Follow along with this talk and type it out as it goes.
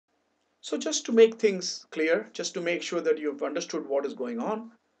So just to make things clear, just to make sure that you've understood what is going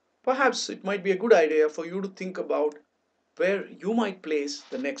on, perhaps it might be a good idea for you to think about where you might place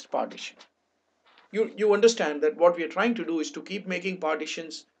the next partition. You understand that what we are trying to do is to keep making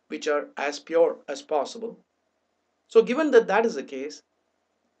partitions which are as pure as possible. So given that that is the case,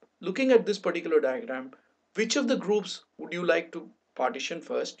 looking at this particular diagram, which of the groups would you like to partition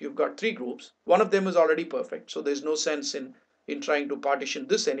first? You've got three groups. One of them is already perfect, so there's no sense in trying to partition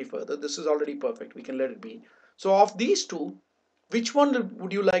this any further. This is already perfect. We can let it be. So of these two, which one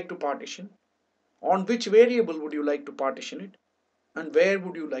would you like to partition? On which variable would you like to partition it? And where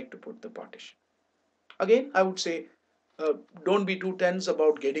would you like to put the partition? Again, I would say don't be too tense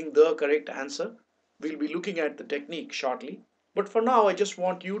about getting the correct answer. We'll be looking at the technique shortly. But for now, I just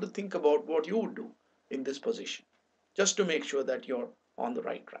want you to think about what you would do in this position, just to make sure that you're on the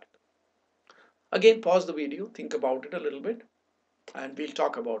right track. Again, pause the video, think about it a little bit, and we'll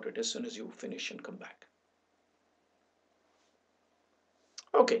talk about it as soon as you finish and come back.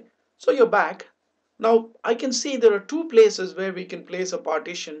 Okay, so you're back. Now, I can see there are two places where we can place a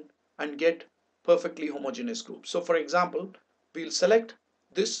partition and get perfectly homogeneous groups. So for example, we'll select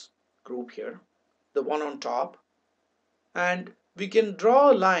this group here, the one on top, and we can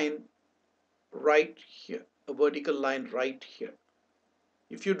draw a line right here, a vertical line right here.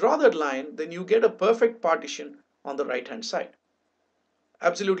 If you draw that line, then you get a perfect partition on the right hand side.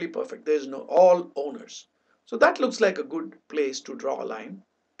 Absolutely perfect. There is no all owners. So that looks like a good place to draw a line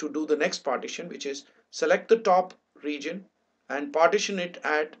to do the next partition, which is select the top region and partition it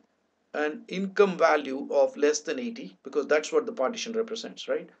at an income value of less than 80, because that's what the partition represents,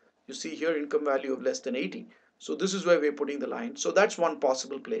 right? You see here income value of less than 80. So this is where we're putting the line. So that's one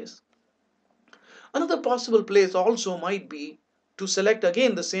possible place. Another possible place also might be to select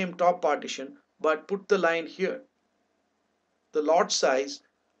again the same top partition, but put the line here, the lot size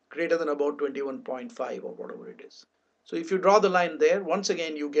greater than about 21.5 or whatever it is. So if you draw the line there, once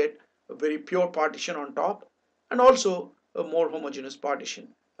again you get a very pure partition on top and also a more homogeneous partition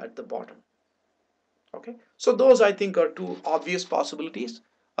at the bottom. Okay, so those I think are two obvious possibilities.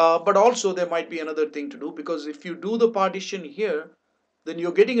 But also there might be another thing to do, because if you do the partition here, then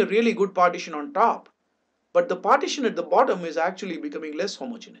you're getting a really good partition on top. But the partition at the bottom is actually becoming less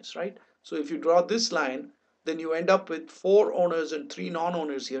homogeneous, right? So if you draw this line, then you end up with 4 owners and 3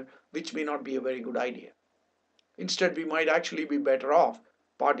 non-owners here, which may not be a very good idea. Instead, we might actually be better off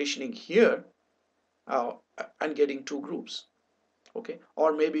partitioning here uh, and getting 2 groups, okay?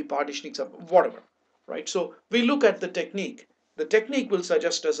 Or maybe partitioning some, whatever, right? So we look at the technique. The technique will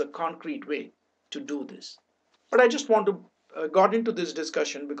suggest us a concrete way to do this. But I just want to got into this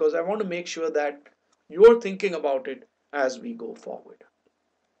discussion because I want to make sure that you're thinking about it as we go forward.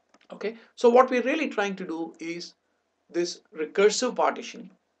 Okay, so what we're really trying to do is this recursive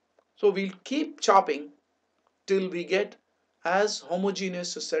partitioning. So we'll keep chopping till we get as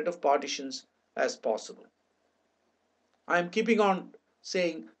homogeneous a set of partitions as possible. I'm keeping on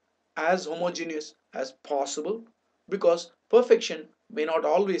saying as homogeneous as possible because perfection may not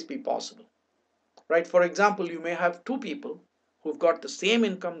always be possible, right? For example, you may have two people who've got the same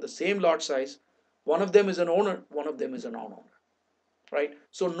income, the same lot size. One of them is an owner, one of them is a non-owner, right?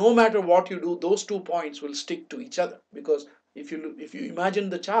 So no matter what you do, those 2 points will stick to each other, because if you imagine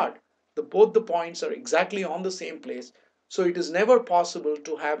the chart, both the points are exactly on the same place. So it is never possible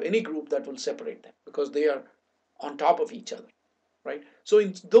to have any group that will separate them because they are on top of each other, right? So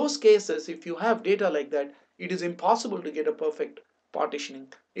in those cases, if you have data like that, it is impossible to get a perfect partitioning.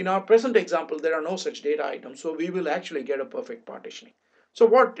 In our present example, there are no such data items, so we will actually get a perfect partitioning. So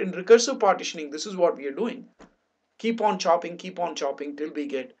what in recursive partitioning, this is what we are doing. Keep on chopping till we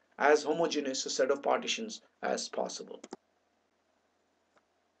get as homogeneous a set of partitions as possible.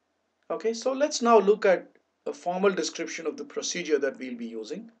 Okay, so let's now look at a formal description of the procedure that we'll be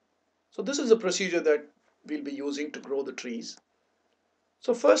using. So this is a procedure that we'll be using to grow the trees.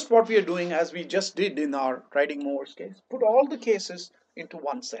 So first what we are doing, as we just did in our writing Moore's case, put all the cases into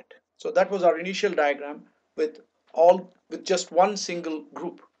one set. So that was our initial diagram with just one single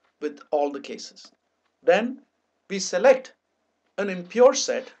group with all the cases. Then we select an impure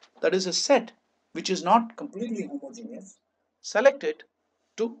set, that is a set which is not completely homogeneous, select it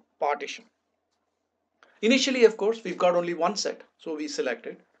to partition. Initially, of course, we've got only one set, so we select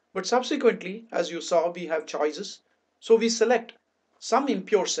it. But subsequently, as you saw, we have choices. So we select some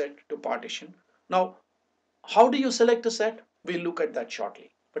impure set to partition. Now, how do you select a set? We'll look at that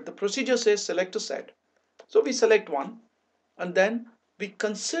shortly. But the procedure says select a set. So we select one, and then we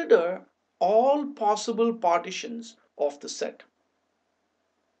consider all possible partitions of the set.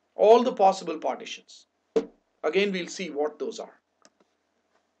 All the possible partitions. Again, we'll see what those are.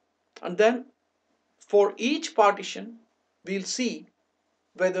 And then for each partition, we'll see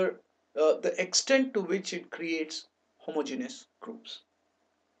whether the extent to which it creates homogeneous groups.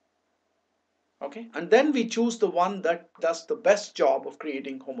 Okay, and then we choose the one that does the best job of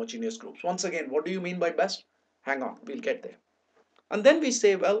creating homogeneous groups. Once again, what do you mean by best? Hang on, we'll get there. And then we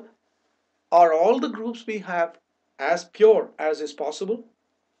say, well, are all the groups we have as pure as is possible?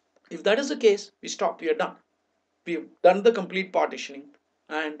 If that is the case, we stop, we are done. We've done the complete partitioning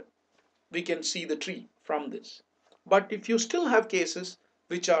and we can see the tree from this. But if you still have cases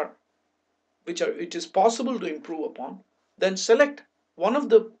which are which is possible to improve upon, then select one of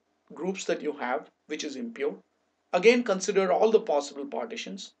the groups that you have which is impure. Again, consider all the possible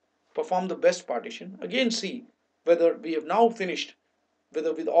partitions, perform the best partition. Again, see whether we have now finished,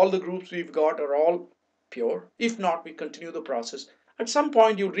 whether with all the groups we've got are all pure. If not, we continue the process. At some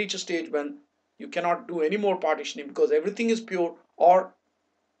point, you reach a stage when you cannot do any more partitioning because everything is pure, or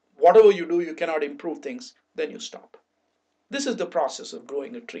whatever you do, you cannot improve things. Then you stop. This is the process of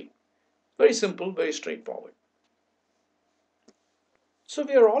growing a tree. Very simple, very straightforward. So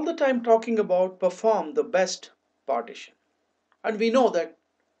we are all the time talking about perform the best partition. And we know that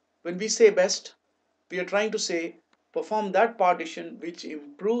when we say best, we are trying to say perform that partition which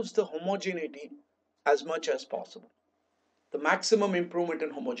improves the homogeneity as much as possible. The maximum improvement in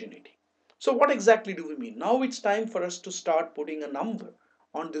homogeneity. So what exactly do we mean? Now it's time for us to start putting a number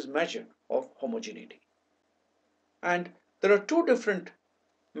on this measure of homogeneity. And there are two different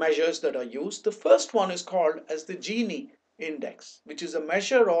measures that are used. The first one is called as the Gini index, which is a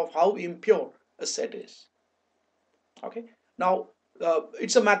measure of how impure a set is. Okay. Now,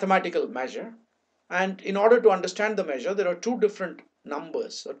 it's a mathematical measure, and in order to understand the measure, there are two different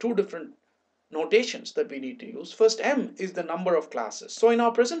numbers or two different notations that we need to use. First, M is the number of classes. So in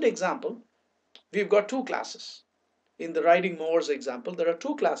our present example, we've got two classes. In the riding mowers example, there are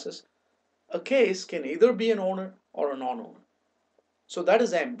two classes. A case can either be an owner or a non-owner. So that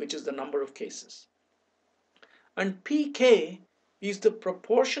is M, which is the number of cases. And Pk is the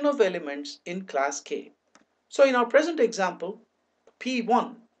proportion of elements in class K. So in our present example,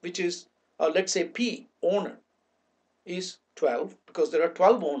 P1, which is, let's say P owner, is 12 because there are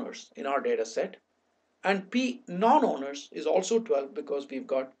 12 owners in our data set. And P non-owners is also 12 because we've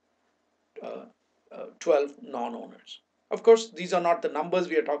got uh, 12 non-owners. Of course, these are not the numbers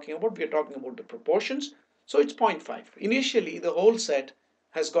we are talking about. We are talking about the proportions. So it's 0.5. Initially, the whole set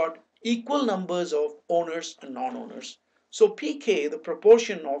has got equal numbers of owners and non-owners. So pk, the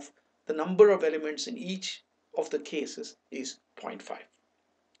proportion of the number of elements in each of the cases, is 0.5.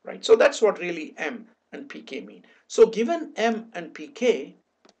 Right? So that's what really m and pk mean. So given m and pk,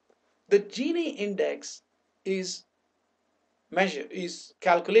 the Gini index is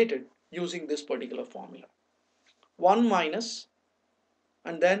calculated using this particular formula. 1 minus,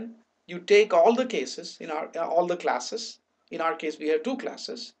 and then you take all the cases in our all the classes. In our case, we have two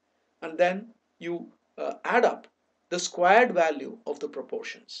classes, and then you add up the squared value of the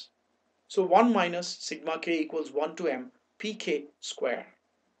proportions. So 1 minus sigma k equals 1 to m pk square.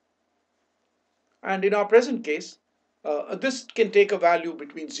 And in our present case, this can take a value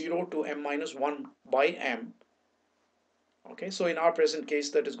between 0 to m minus 1 by m. Okay, so in our present case,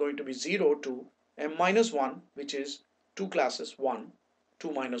 that is going to be 0 to m minus 1, which is two classes 1.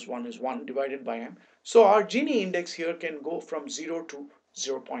 2 minus 1 is 1 divided by m. So our Gini index here can go from 0 to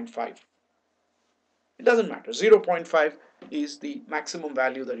 0.5. It doesn't matter. 0.5 is the maximum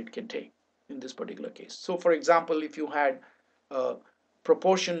value that it can take in this particular case. So for example, if you had a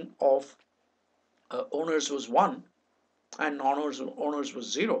proportion of owners was 1 and non-owners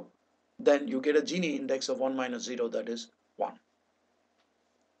was 0, then you get a Gini index of 1 minus 0, that is 1.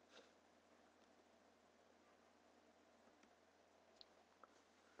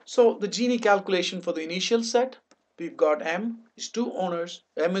 So the Gini calculation for the initial set, we've got M is 2 owners,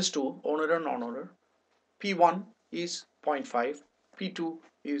 M is 2, owner and non-owner. P1 is 0.5, P2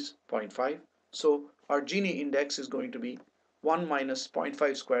 is 0.5. So our Gini index is going to be 1 minus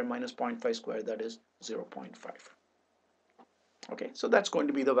 0.5 square minus 0.5 square, that is 0.5. Okay, so that's going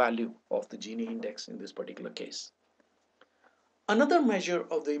to be the value of the Gini index in this particular case. Another measure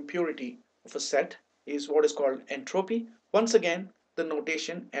of the impurity of a set is what is called entropy. Once again, the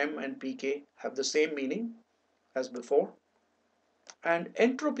notation M and pk have the same meaning as before. And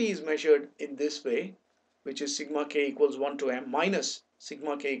entropy is measured in this way, which is sigma k equals 1 to m minus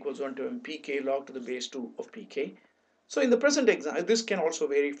sigma k equals 1 to m pk log to the base 2 of pk. So in the present example, this can also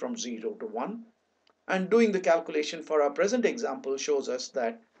vary from 0 to 1. And doing the calculation for our present example shows us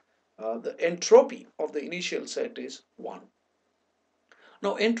that the entropy of the initial set is 1.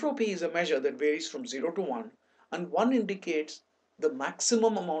 Now entropy is a measure that varies from 0 to 1, and 1 indicates the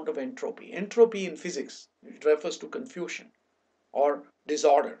maximum amount of entropy. Entropy in physics, it refers to confusion or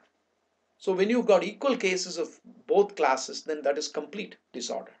disorder. So when you've got equal cases of both classes, then that is complete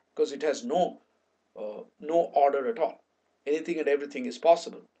disorder because it has no order at all. Anything and everything is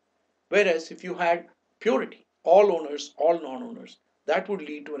possible. Whereas if you had purity, all owners, all non-owners, that would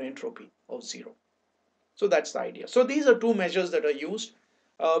lead to an entropy of zero. So that's the idea. So these are two measures that are used.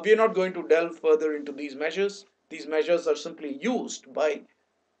 We are not going to delve further into these measures. These measures are simply used by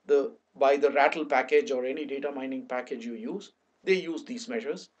the rattle package or any data mining package you use. They use these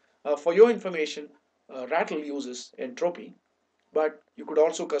measures. For your information, rattle uses entropy, but you could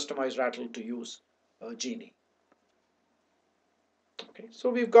also customize rattle to use Gini. Okay, so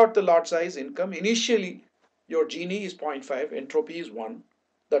we've got the lot size, income. Initially, your Gini is 0.5, entropy is 1.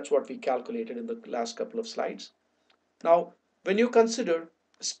 That's what we calculated in the last couple of slides. Now, when you consider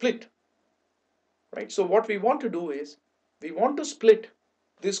split, right? So what we want to do is we want to split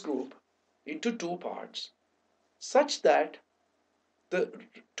this group into two parts such that the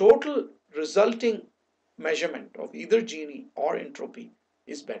total resulting measurement of either Gini or entropy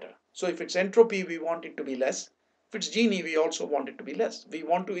is better. So if it's entropy, we want it to be less. If it's Gini, we also want it to be less. We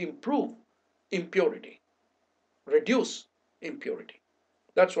want to improve impurity, reduce impurity.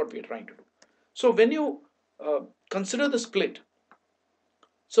 That's what we're trying to do. So when you consider the split,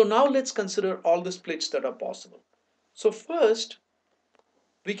 so now let's consider all the splits that are possible. So first,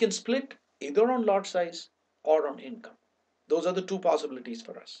 we can split either on lot size or on income. Those are the two possibilities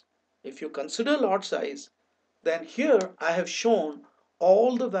for us. If you consider lot size, then here I have shown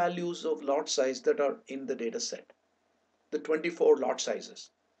all the values of lot size that are in the data set, the 24 lot sizes.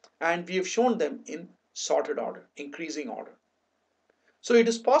 And we have shown them in sorted order, increasing order. So it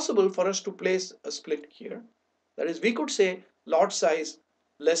is possible for us to place a split here. That is, we could say lot size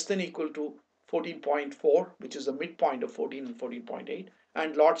less than equal to 14.4, which is the midpoint of 14 and 14.8,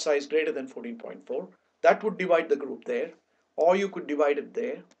 and lot size greater than 14.4. That would divide the group there, or you could divide it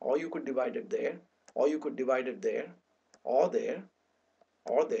there, or you could divide it there, or you could divide it there, or there,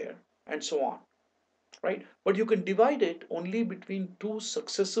 or there, and so on, right? But you can divide it only between two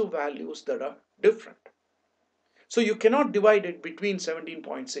successive values that are different. So you cannot divide it between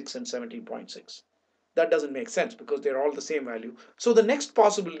 17.6 and 17.6. That doesn't make sense because they're all the same value. So the next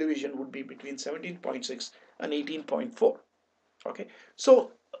possible division would be between 17.6 and 18.4. Okay,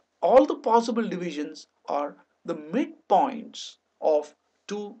 so all the possible divisions are the midpoints of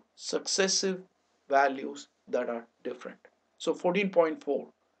two successive values that are different. So 14.4,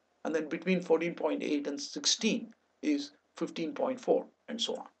 and then between 14.8 and 16 is 15.4, and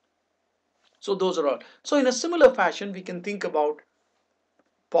so on. So those are all. So in a similar fashion, we can think about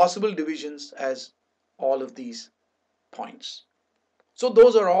possible divisions as all of these points. So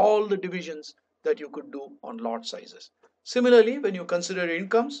those are all the divisions that you could do on lot sizes. Similarly, when you consider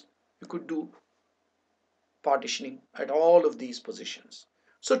incomes, you could do partitioning at all of these positions.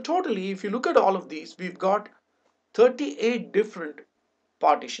 So totally, if you look at all of these, we've got 38 different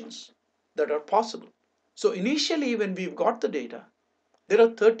partitions that are possible. So initially, when we've got the data, there are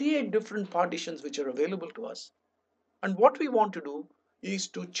 38 different partitions which are available to us. And what we want to do is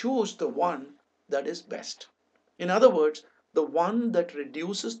to choose the one that is best. In other words, the one that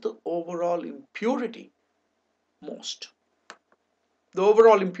reduces the overall impurity most. The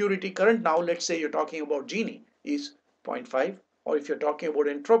overall impurity current now, let's say you're talking about Gini, is zero point 0.5, or if you're talking about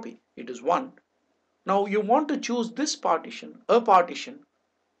entropy, it is 1. Now you want to choose this partition, a partition,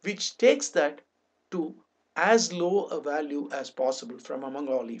 which takes that to as low a value as possible from among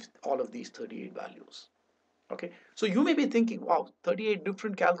all of these 38 values. Okay, so you may be thinking, wow, 38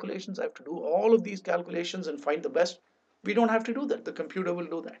 different calculations. I have to do all of these calculations and find the best. We don't have to do that. The computer will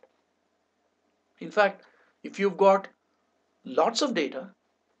do that. In fact, if you've got lots of data,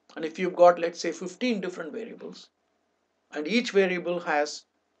 and if you've got, let's say, 15 different variables, and each variable has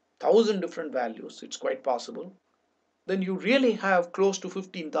 1,000 different values, it's quite possible, then you really have close to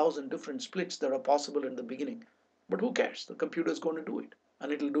 15,000 different splits that are possible in the beginning. But who cares? The computer is going to do it,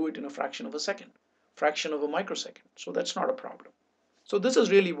 and it'll do it in a fraction of a second, fraction of a microsecond. So that's not a problem. So this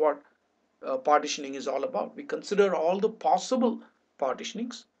is really what partitioning is all about. We consider all the possible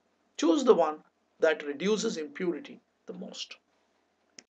partitionings, choose the one that reduces impurity the most.